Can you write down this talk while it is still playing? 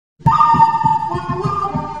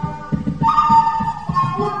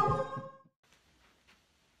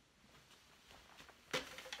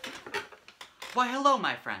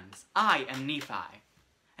my friends, I am Nephi,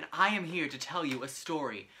 and I am here to tell you a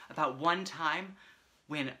story about one time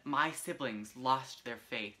when my siblings lost their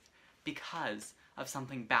faith because of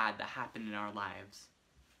something bad that happened in our lives.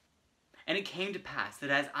 And it came to pass that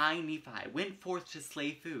as I, Nephi, went forth to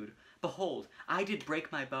slay food, behold, I did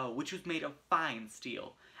break my bow, which was made of fine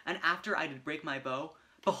steel. And after I did break my bow,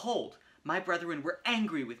 behold, my brethren were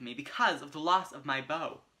angry with me because of the loss of my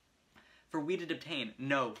bow, for we did obtain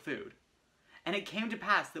no food. And it came to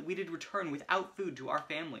pass that we did return without food to our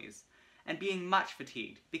families, and being much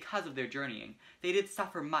fatigued, because of their journeying, they did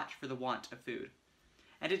suffer much for the want of food.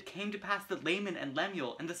 And it came to pass that Laman and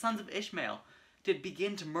Lemuel and the sons of Ishmael did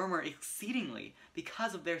begin to murmur exceedingly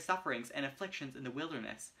because of their sufferings and afflictions in the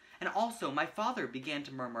wilderness. And also my father began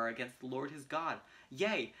to murmur against the Lord his God.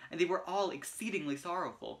 Yea, and they were all exceedingly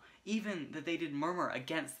sorrowful, even that they did murmur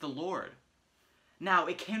against the Lord. Now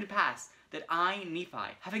it came to pass that I,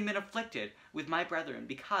 Nephi, having been afflicted with my brethren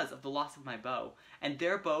because of the loss of my bow, and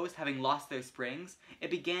their bows having lost their springs, it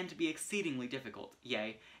began to be exceedingly difficult,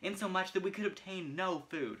 yea, insomuch that we could obtain no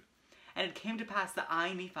food. And it came to pass that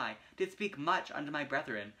I, Nephi, did speak much unto my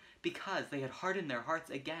brethren, because they had hardened their hearts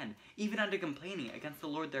again, even unto complaining against the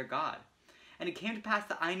Lord their God. And it came to pass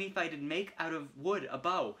that I, Nephi, did make out of wood a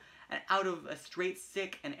bow, and out of a straight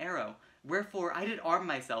stick an arrow. Wherefore I did arm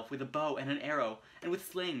myself with a bow and an arrow, and with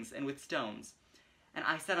slings and with stones. And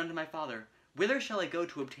I said unto my father, Whither shall I go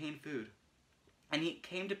to obtain food? And it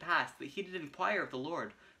came to pass that he did inquire of the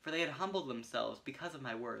Lord, for they had humbled themselves because of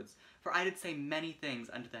my words. For I did say many things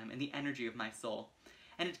unto them in the energy of my soul.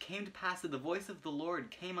 And it came to pass that the voice of the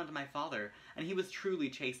Lord came unto my father, and he was truly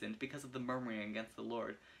chastened because of the murmuring against the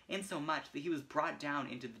Lord, insomuch that he was brought down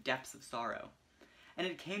into the depths of sorrow. And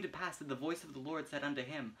it came to pass that the voice of the Lord said unto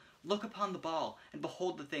him, Look upon the ball, and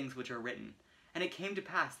behold the things which are written. And it came to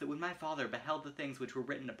pass that when my father beheld the things which were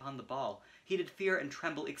written upon the ball, he did fear and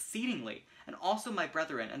tremble exceedingly, and also my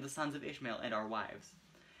brethren and the sons of Ishmael and our wives.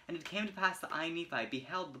 And it came to pass that I, Nephi,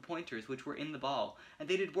 beheld the pointers which were in the ball, and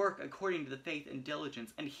they did work according to the faith and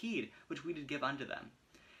diligence and heed which we did give unto them.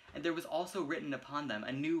 And there was also written upon them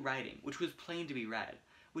a new writing, which was plain to be read,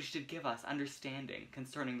 which did give us understanding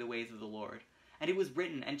concerning the ways of the Lord. And it was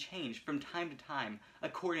written and changed from time to time,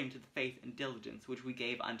 according to the faith and diligence which we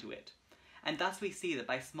gave unto it. And thus we see that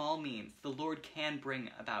by small means the Lord can bring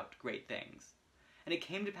about great things. And it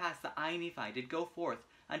came to pass that I, Nephi, did go forth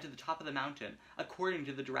unto the top of the mountain, according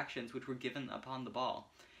to the directions which were given upon the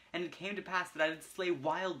ball. And it came to pass that I did slay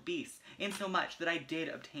wild beasts, insomuch that I did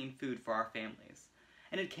obtain food for our families.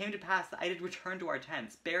 And it came to pass that I did return to our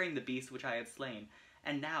tents, bearing the beasts which I had slain.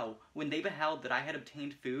 And now, when they beheld that I had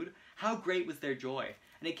obtained food, how great was their joy!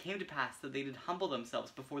 And it came to pass that they did humble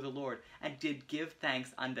themselves before the Lord, and did give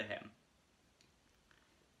thanks unto him.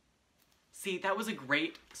 See, that was a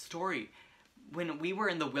great story. When we were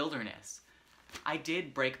in the wilderness, I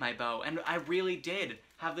did break my bow, and I really did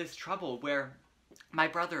have this trouble where my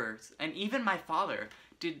brothers, and even my father,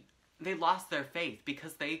 they lost their faith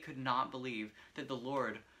because they could not believe that the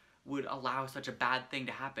Lord would allow such a bad thing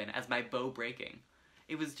to happen as my bow breaking.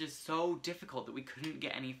 It was just so difficult that we couldn't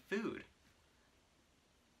get any food.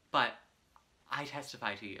 But I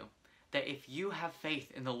testify to you that if you have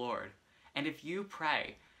faith in the Lord, and if you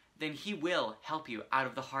pray, then he will help you out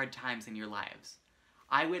of the hard times in your lives.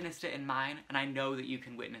 I witnessed it in mine, and I know that you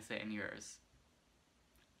can witness it in yours.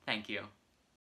 Thank you.